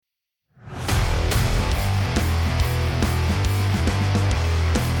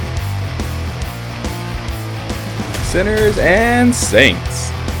Sinners and saints,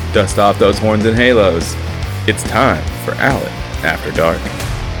 dust off those horns and halos. It's time for Allen After Dark.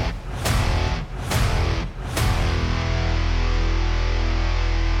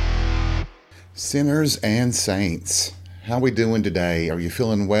 Sinners and saints, how we doing today? Are you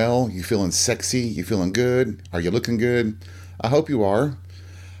feeling well? You feeling sexy? You feeling good? Are you looking good? I hope you are.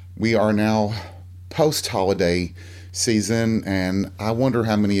 We are now post-holiday season, and I wonder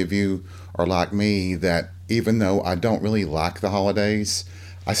how many of you are like me that even though I don't really like the holidays,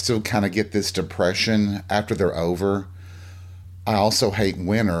 I still kind of get this depression after they're over. I also hate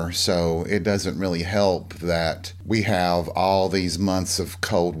winter, so it doesn't really help that we have all these months of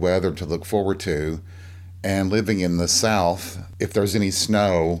cold weather to look forward to. And living in the South, if there's any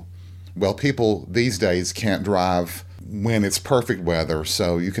snow, well, people these days can't drive when it's perfect weather,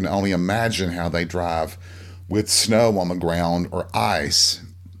 so you can only imagine how they drive with snow on the ground or ice.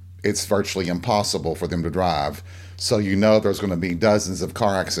 It's virtually impossible for them to drive. So you know there's going to be dozens of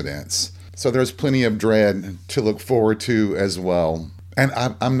car accidents. So there's plenty of dread to look forward to as well. And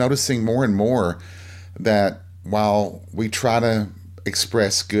I'm noticing more and more that while we try to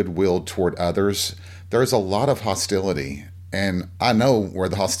express goodwill toward others, there's a lot of hostility. And I know where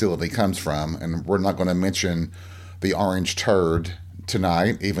the hostility comes from, and we're not going to mention the orange turd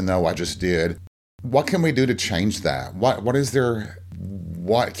tonight, even though I just did. What can we do to change that? What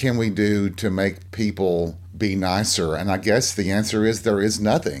can we do to make people be nicer? And I guess the answer is there is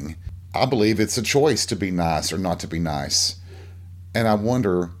nothing. I believe it's a choice to be nice or not to be nice. And I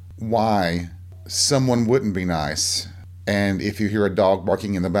wonder why someone wouldn't be nice. And if you hear a dog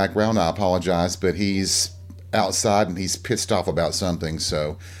barking in the background, I apologize, but he's outside and he's pissed off about something.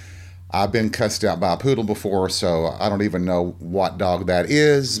 So I've been cussed out by a poodle before, so I don't even know what dog that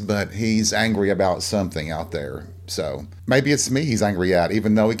is, but he's angry about something out there. So maybe it's me he's angry at,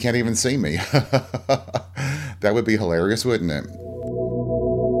 even though he can't even see me. That would be hilarious, wouldn't it?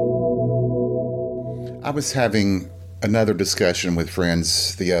 I was having another discussion with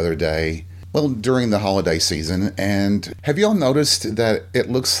friends the other day, during the holiday season, and have y'all noticed that it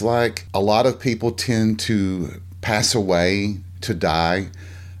looks like a lot of people tend to pass away, to die,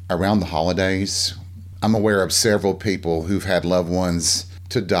 around the holidays? I'm aware of several people who've had loved ones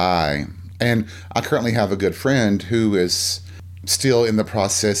to die. And I currently have a good friend who is still in the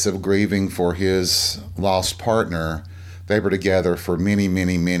process of grieving for his lost partner. They were together for many,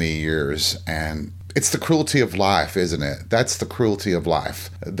 many, many years. And it's the cruelty of life, isn't it? That's the cruelty of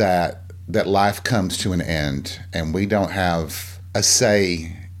life, that life comes to an end and we don't have a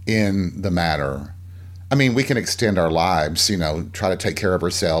say in the matter. I mean, we can extend our lives, try to take care of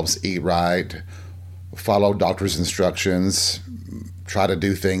ourselves, eat right, follow doctor's instructions, try to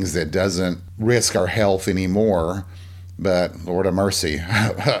do things that doesn't risk our health anymore. But Lord have mercy,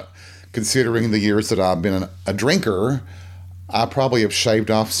 considering the years that I've been a drinker, I probably have shaved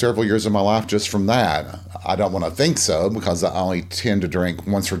off several years of my life just from that. I don't want to think so, because I only tend to drink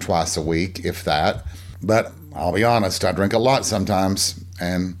once or twice a week, if that. But I'll be honest, I drink a lot sometimes,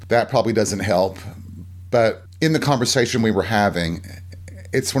 and that probably doesn't help. But in the conversation we were having,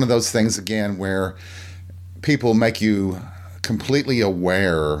 it's one of those things, again, where people make you completely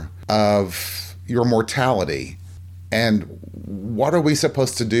aware of your mortality. And what are we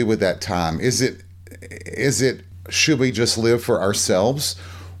supposed to do with that time? Is it should we just live for ourselves,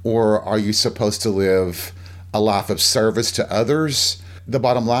 or are you supposed to live a life of service to others? The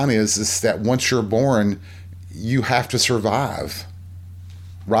bottom line is that once you're born, you have to survive.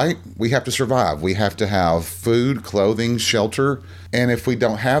 Right? We have to survive. We have to have food, clothing, shelter. And if we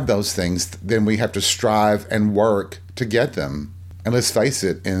don't have those things, then we have to strive and work to get them. And let's face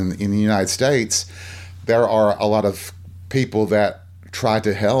it, in the United States, there are a lot of people that try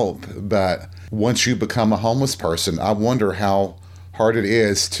to help. But once you become a homeless person, I wonder how hard it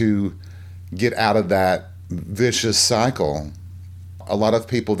is to get out of that vicious cycle. A lot of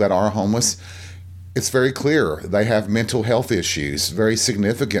people that are homeless, it's very clear they have mental health issues, very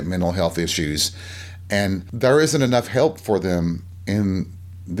significant mental health issues, and there isn't enough help for them in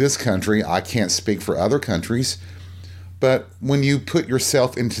this country. I can't speak for other countries, but when you put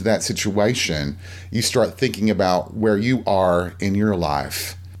yourself into that situation, you start thinking about where you are in your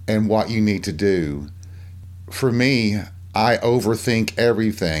life and what you need to do. For me, I overthink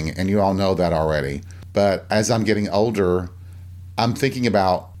everything, and you all know that already. But as I'm getting older, I'm thinking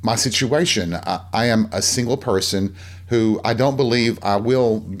about my situation. I am a single person who I don't believe I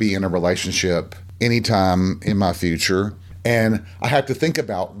will be in a relationship anytime in my future. And I have to think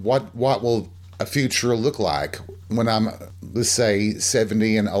about what will a future look like when I'm, let's say,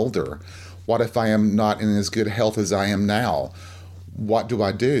 70 and older. What if I am not in as good health as I am now? What do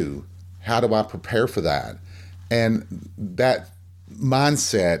I do? How do I prepare for that? And that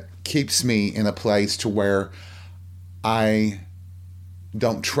mindset keeps me in a place to where I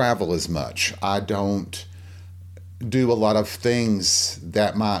don't travel as much. I don't do a lot of things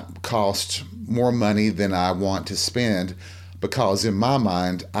that might cost more money than I want to spend, because in my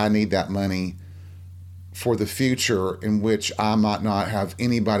mind, I need that money for the future in which I might not have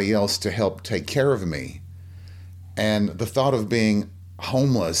anybody else to help take care of me. And the thought of being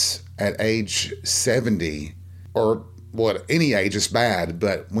homeless at age 70, or well, at any age is bad,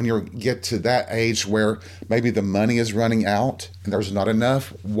 but when you get to that age where maybe the money is running out and there's not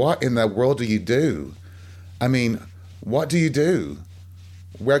enough, what in the world do you do? I mean, what do you do?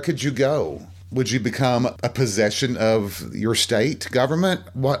 Where could you go? Would you become a possession of your state government?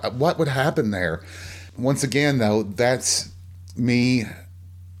 What would happen there? Once again, though, that's me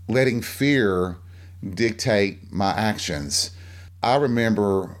letting fear dictate my actions. I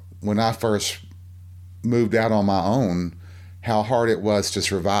remember when I first moved out on my own, how hard it was to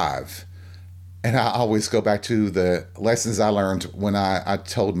survive. And I always go back to the lessons I learned when I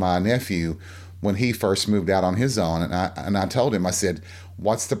told my nephew when he first moved out on his own. And I told him, I said,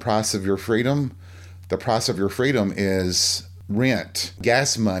 what's the price of your freedom? The price of your freedom is rent,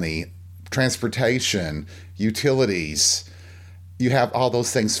 gas money, transportation, utilities. You have all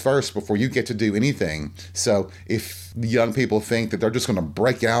those things first before you get to do anything. So if young people think that they're just going to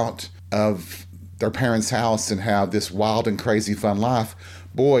break out of their parents' house and have this wild and crazy fun life,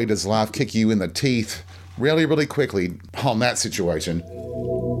 boy, does life kick you in the teeth really, really quickly on that situation.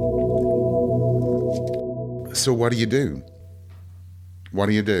 So what do you do? What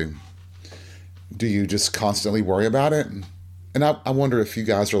do you do? Do you just constantly worry about it? And I wonder if you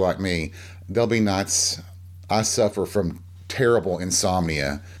guys are like me. There'll be nights I suffer from terrible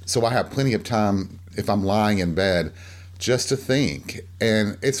insomnia, so I have plenty of time if I'm lying in bed just to think.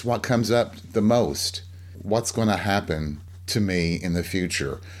 And it's what comes up the most. What's going to happen to me in the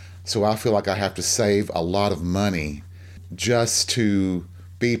future? So I feel like I have to save a lot of money just to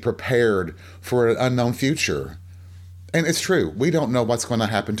be prepared for an unknown future. And it's true. We don't know what's going to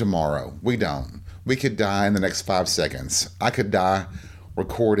happen tomorrow. We don't. We could die in the next 5 seconds. I could die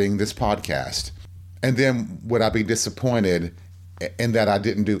recording this podcast. And then would I be disappointed in that I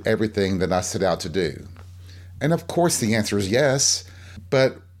didn't do everything that I set out to do? And of course the answer is yes,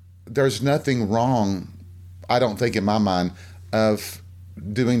 but there's nothing wrong, I don't think in my mind, of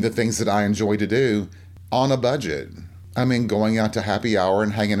doing the things that I enjoy to do on a budget. I mean, going out to happy hour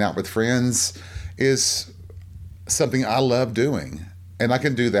and hanging out with friends is something I love doing. And I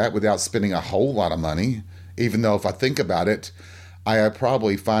can do that without spending a whole lot of money, even though if I think about it, I have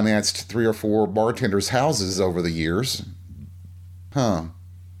probably financed 3 or 4 bartenders' houses over the years. I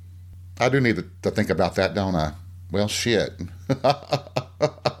do need to think about that, don't I? Well, shit.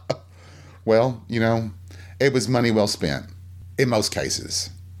 Well, it was money well spent. In most cases.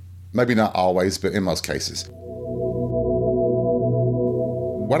 Maybe not always, but in most cases.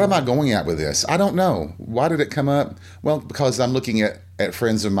 What am I going at with this? I don't know. Why did it come up? Well, because I'm looking at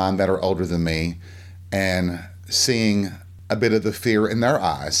friends of mine that are older than me and seeing a bit of the fear in their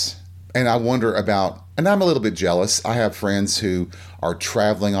eyes. And I wonder about, and I'm a little bit jealous. I have friends who are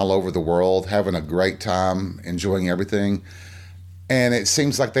traveling all over the world, having a great time, enjoying everything. And it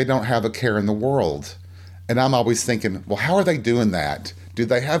seems like they don't have a care in the world. And I'm always thinking, well, how are they doing that? Do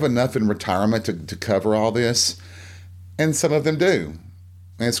they have enough in retirement to cover all this? And some of them do.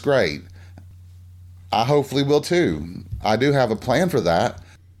 And it's great. I hopefully will too. I do have a plan for that.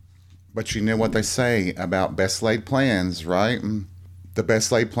 But you know what they say about best laid plans, right? The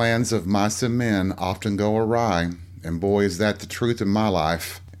best laid plans of mice and men often go awry. And boy, is that the truth in my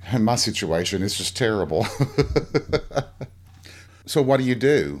life. And my situation is just terrible. So what do you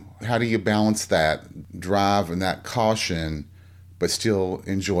do? How do you balance that drive and that caution, but still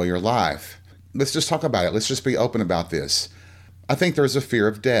enjoy your life? Let's just talk about it. Let's just be open about this. I think there's a fear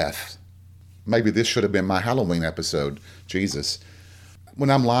of death. Maybe this should have been my Halloween episode. Jesus. When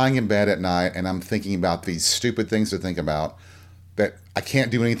I'm lying in bed at night and I'm thinking about these stupid things to think about, that I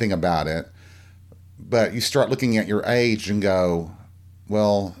can't do anything about it, but you start looking at your age and go,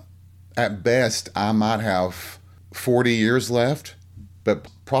 well, at best, I might have 40 years left, but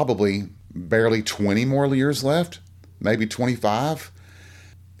probably barely 20 more years left, maybe 25.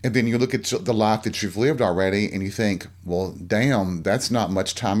 And then you look at the life that you've lived already and you think, well, damn, that's not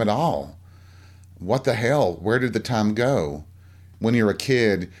much time at all. What the hell? Where did the time go? When you're a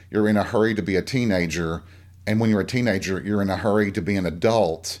kid, you're in a hurry to be a teenager. And when you're a teenager, you're in a hurry to be an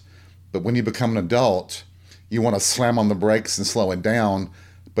adult. But when you become an adult, you want to slam on the brakes and slow it down,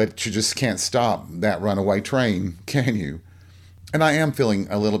 but you just can't stop that runaway train, can you? And I am feeling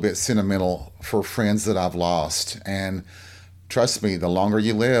a little bit sentimental for friends that I've lost. And trust me, the longer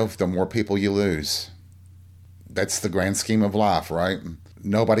you live, the more people you lose. That's the grand scheme of life, right?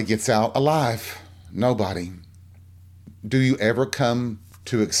 Nobody gets out alive. Nobody. Do you ever come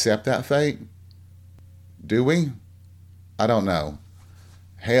to accept that fate? Do we? I don't know.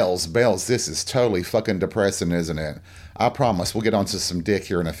 Hells bells, this is totally fucking depressing, isn't it? I promise we'll get onto some dick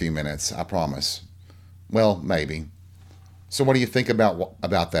here in a few minutes. I promise. Well, maybe. So what do you think about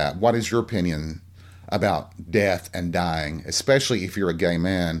that? What is your opinion about death and dying, especially if you're a gay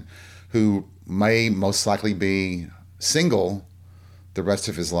man who may most likely be single the rest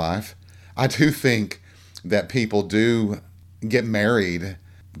of his life? I do think that people do get married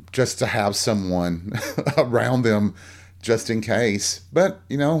just to have someone around them just in case. But,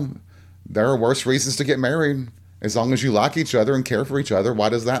 there are worse reasons to get married. As long as you like each other and care for each other, why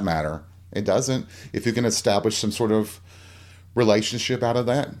does that matter? It doesn't. If you can establish some sort of relationship out of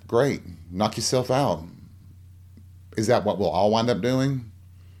that, great. Knock yourself out. Is that what we'll all wind up doing?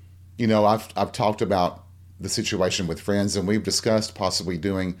 I've talked about the situation with friends, and we've discussed possibly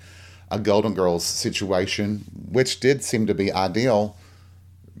doing a Golden Girls situation, which did seem to be ideal.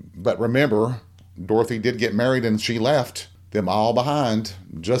 But remember, Dorothy did get married and she left them all behind,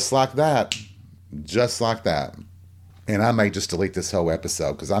 just like that. Just like that. And I may just delete this whole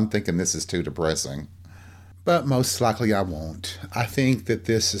episode because I'm thinking this is too depressing. But most likely I won't. I think that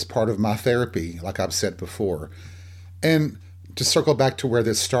this is part of my therapy, like I've said before. And to circle back to where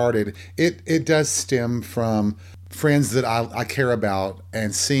this started, it does stem from friends that I care about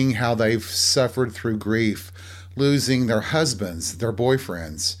and seeing how they've suffered through grief, losing their husbands, their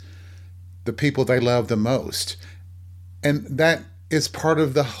boyfriends, the people they love the most. And that is part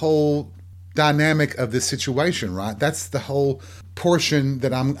of the whole dynamic of this situation, right? That's the whole portion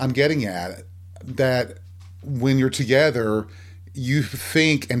that I'm getting at, that when you're together, you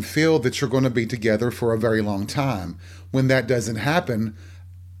think and feel that you're going to be together for a very long time. When that doesn't happen,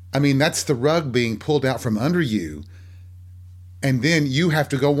 that's the rug being pulled out from under you. And then you have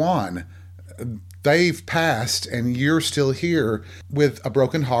to go on. They've passed and you're still here with a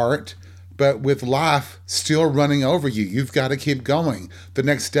broken heart, but with life still running over you. You've got to keep going. The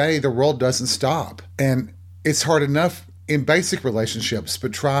next day, the world doesn't stop. And it's hard enough in basic relationships,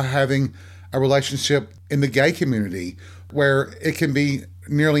 but try having a relationship in the gay community where it can be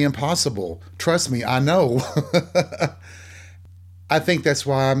nearly impossible. Trust me, I know. I think that's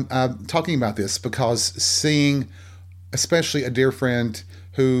why I'm talking about this, because seeing especially a dear friend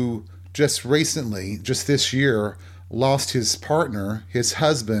who just recently, just this year, lost his partner, his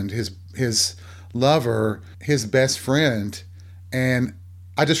husband, his lover, his best friend. And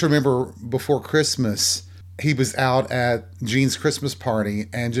I just remember before Christmas, he was out at Gene's Christmas party,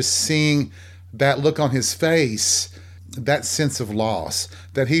 and just seeing that look on his face, that sense of loss,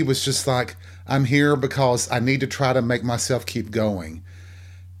 that he was just like, I'm here because I need to try to make myself keep going.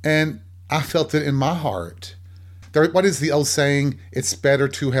 And I felt it in my heart. What is the old saying? It's better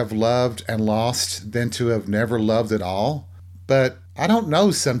to have loved and lost than to have never loved at all. But I don't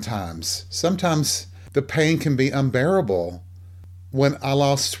know sometimes. Sometimes the pain can be unbearable. When I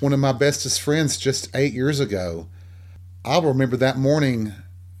lost one of my bestest friends just 8 years ago, I'll remember that morning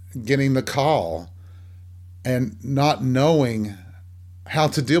getting the call and not knowing how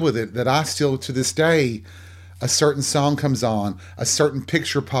to deal with it, that I still, to this day, a certain song comes on, a certain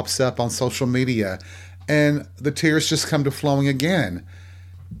picture pops up on social media, and the tears just come to flowing again.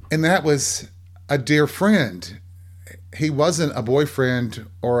 And that was a dear friend. He wasn't a boyfriend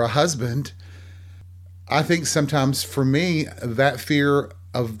or a husband. I think sometimes for me, that fear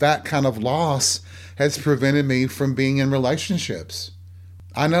of that kind of loss has prevented me from being in relationships.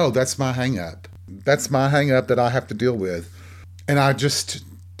 I know that's my hang up. That's my hang up that I have to deal with. And I just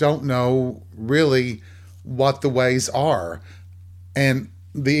don't know really what the ways are. And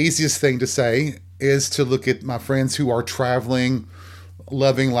the easiest thing to say is to look at my friends who are traveling,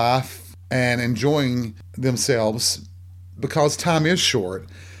 loving life, and enjoying themselves, because time is short.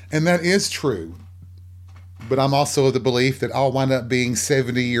 And that is true. But I'm also of the belief that I'll wind up being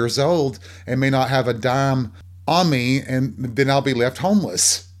 70 years old and may not have a dime on me, and then I'll be left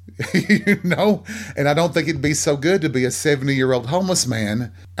homeless. And I don't think it'd be so good to be a 70-year-old homeless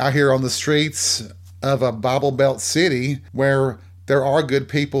man out here on the streets of a Bible Belt city where there are good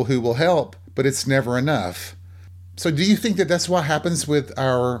people who will help, but it's never enough. So do you think that that's what happens with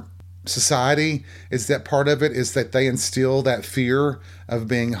our society? Is that part of it is that they instill that fear of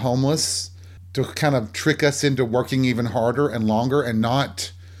being homeless to kind of trick us into working even harder and longer and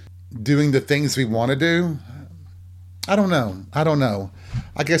not doing the things we want to do? I don't know. I don't know.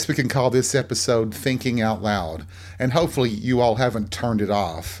 I guess we can call this episode Thinking Out Loud. And hopefully you all haven't turned it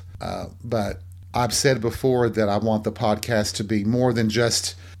off. But I've said before that I want the podcast to be more than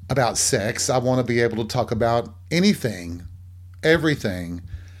just about sex. I want to be able to talk about anything, everything.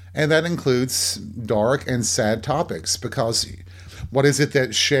 And that includes dark and sad topics, because what is it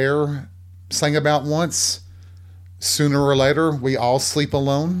that Cher sang about once? Sooner or later, we all sleep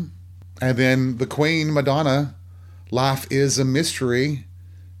alone. And then the Queen, Madonna, life is a mystery.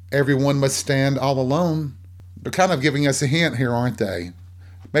 Everyone must stand all alone. They're kind of giving us a hint here, aren't they?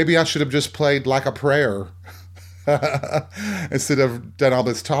 Maybe I should have just played like a prayer instead of done all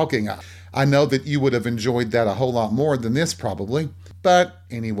this talking. I know that you would have enjoyed that a whole lot more than this, probably. But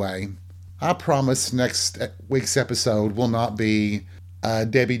anyway, I promise next week's episode will not be a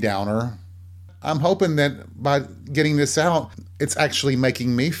Debbie Downer. I'm hoping that by getting this out, it's actually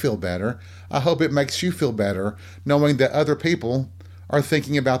making me feel better. I hope it makes you feel better, knowing that other people are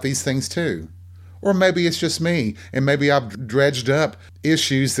thinking about these things too. Or maybe it's just me, and maybe I've dredged up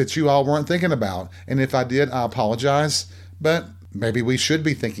issues that you all weren't thinking about. And if I did, I apologize. But maybe we should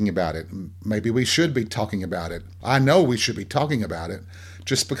be thinking about it. Maybe we should be talking about it. I know we should be talking about it,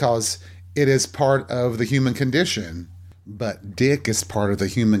 just because it is part of the human condition. But dick is part of the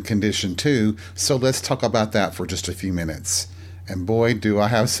human condition too, so let's talk about that for just a few minutes. And boy, do I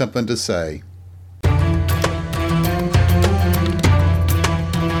have something to say.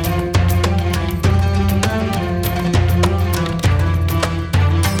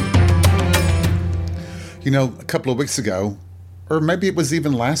 You know, a couple of weeks ago, or maybe it was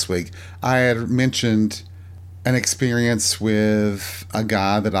even last week, I had mentioned an experience with a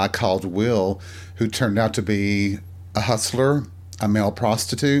guy that I called Will, who turned out to be a hustler, a male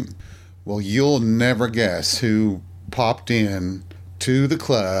prostitute. Well, you'll never guess who popped in to the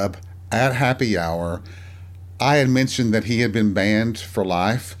club at happy hour. I had mentioned that he had been banned for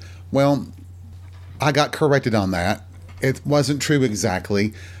life. Well, I got corrected on that. It wasn't true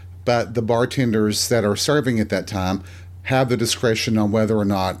exactly, but the bartenders that are serving at that time have the discretion on whether or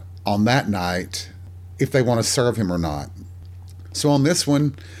not on that night, if they want to serve him or not. So on this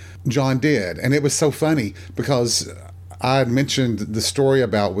one, John did. And it was so funny because I had mentioned the story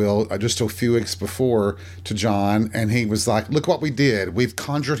about Will just a few weeks before to John, and he was like, look what we did. We've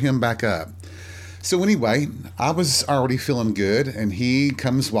conjured him back up. So anyway, I was already feeling good, and he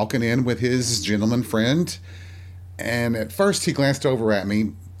comes walking in with his gentleman friend. And at first he glanced over at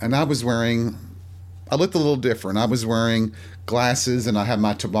me, and I looked a little different. I was wearing glasses, and I had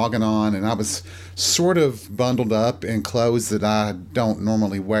my toboggan on, and I was sort of bundled up in clothes that I don't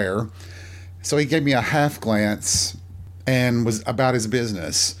normally wear. So he gave me a half glance and was about his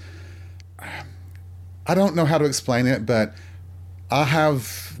business. I don't know how to explain it, but I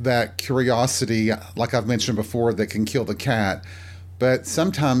have that curiosity, like I've mentioned before, that can kill the cat. But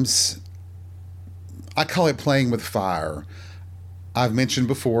sometimes I call it playing with fire. I've mentioned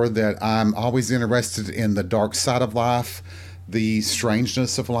before that I'm always interested in the dark side of life, the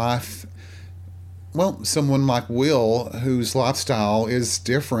strangeness of life. Well, someone like Will, whose lifestyle is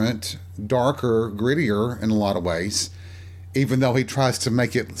different, darker, grittier in a lot of ways, even though he tries to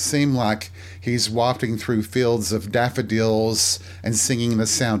make it seem like he's wafting through fields of daffodils and singing the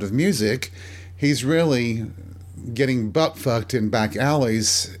sound of music, he's really getting butt-fucked in back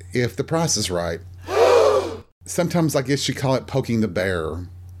alleys if the price is right. Sometimes I guess you call it poking the bear.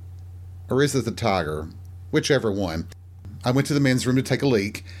 Or is it the tiger? Whichever one. I went to the men's room to take a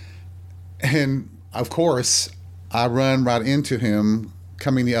leak, and of course, I run right into him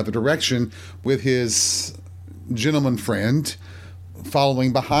coming the other direction with his gentleman friend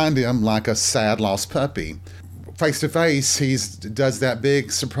following behind him like a sad lost puppy. Face to face, he does that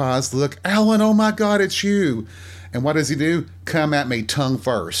big surprised look. Alan, oh my God, it's you. And what does he do? Come at me tongue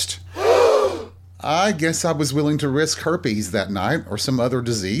first. I guess I was willing to risk herpes that night or some other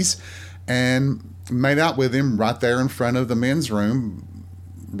disease and made out with him right there in front of the men's room,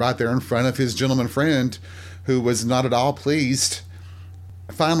 right there in front of his gentleman friend who was not at all pleased.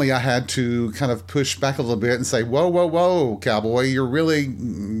 Finally, I had to kind of push back a little bit and say, whoa, whoa, whoa, cowboy, you're really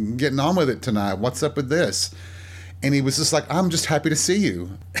getting on with it tonight. What's up with this? And he was just like, I'm just happy to see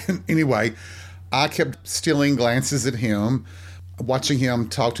you. Anyway, I kept stealing glances at him, watching him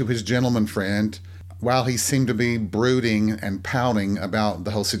talk to his gentleman friend while he seemed to be brooding and pouting about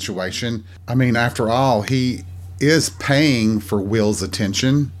the whole situation. I mean, after all, he is paying for Will's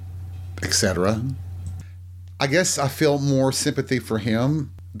attention, etc. I guess I feel more sympathy for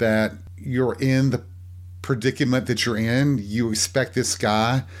him that you're in the predicament that you're in. You expect this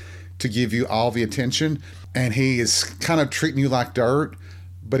guy to give you all the attention, and he is kind of treating you like dirt.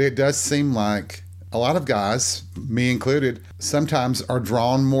 But it does seem like a lot of guys, me included, sometimes are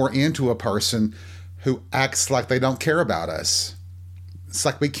drawn more into a person who acts like they don't care about us. It's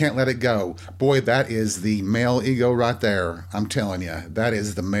like we can't let it go. Boy, that is the male ego right there. I'm telling you, that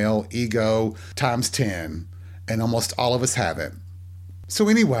is the male ego times 10. And almost all of us have it. So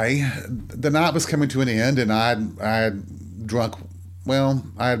anyway, the night was coming to an end, and I had drunk, well,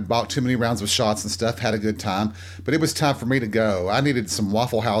 I had bought too many rounds of shots and stuff, had a good time, but it was time for me to go. I needed some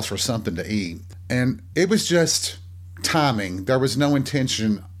Waffle House or something to eat. And it was just timing. There was no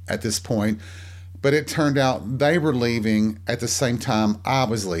intention at this point, but it turned out they were leaving at the same time I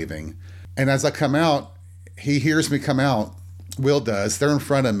was leaving. And as I come out, he hears me come out. Will does. They're in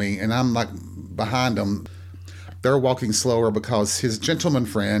front of me, and I'm like behind them. They're walking slower because his gentleman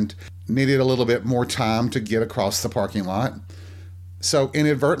friend needed a little bit more time to get across the parking lot. So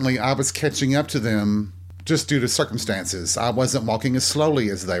inadvertently, I was catching up to them just due to circumstances. I wasn't walking as slowly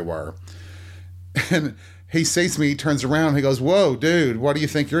as they were. And he sees me, he turns around, he goes, "Whoa, dude, what do you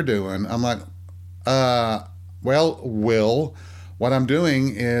think you're doing?" I'm like, well, Will, what I'm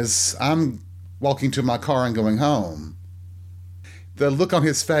doing is I'm walking to my car and going home." The look on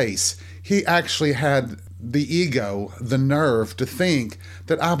his face, he actually had the ego, the nerve to think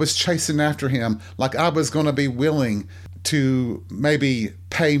that I was chasing after him, like I was going to be willing to maybe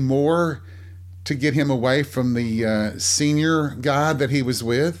pay more to get him away from the senior guy that he was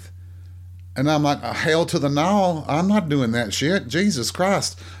with. And I'm like, "Hail to the no, I'm not doing that shit. Jesus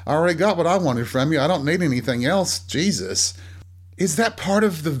Christ, I already got what I wanted from you. I don't need anything else. Jesus." Is that part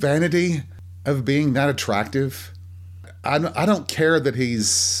of the vanity of being that attractive? I don't care that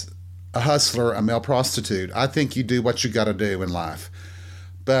he's a hustler, a male prostitute. I think you do what you got to do in life.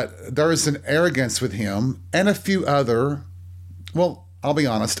 But there is an arrogance with him and a few other, well, I'll be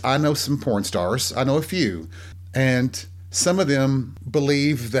honest, I know some porn stars. I know a few. And some of them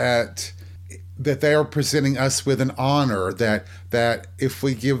believe that they are presenting us with an honor, that if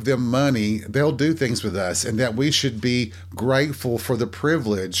we give them money, they'll do things with us, and that we should be grateful for the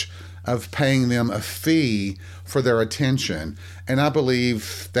privilege of paying them a fee for their attention. And I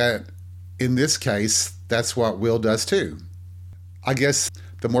believe that in this case, that's what Will does too. I guess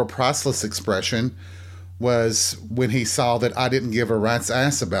the more priceless expression was when he saw that I didn't give a rat's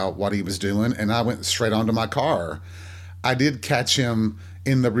ass about what he was doing, and I went straight onto my car. I did catch him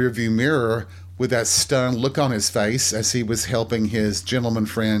in the rearview mirror with that stunned look on his face as he was helping his gentleman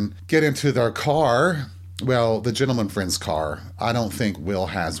friend get into their car. Well, the gentleman friend's car. I don't think Will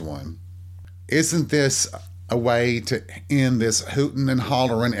has one. Isn't this a way to end this hootin' and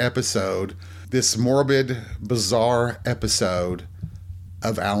hollerin' episode, this morbid, bizarre episode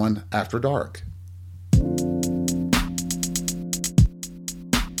of Alan After Dark?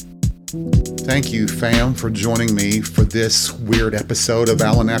 Thank you, fam, for joining me for this weird episode of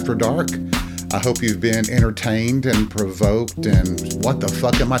Alan After Dark. I hope you've been entertained and provoked, and what the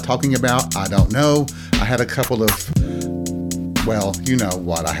fuck am I talking about? I don't know. I had a couple of, well, you know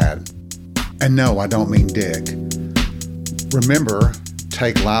what I had. And no, I don't mean dick. Remember,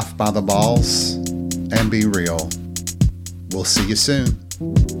 take life by the balls and be real. We'll see you soon.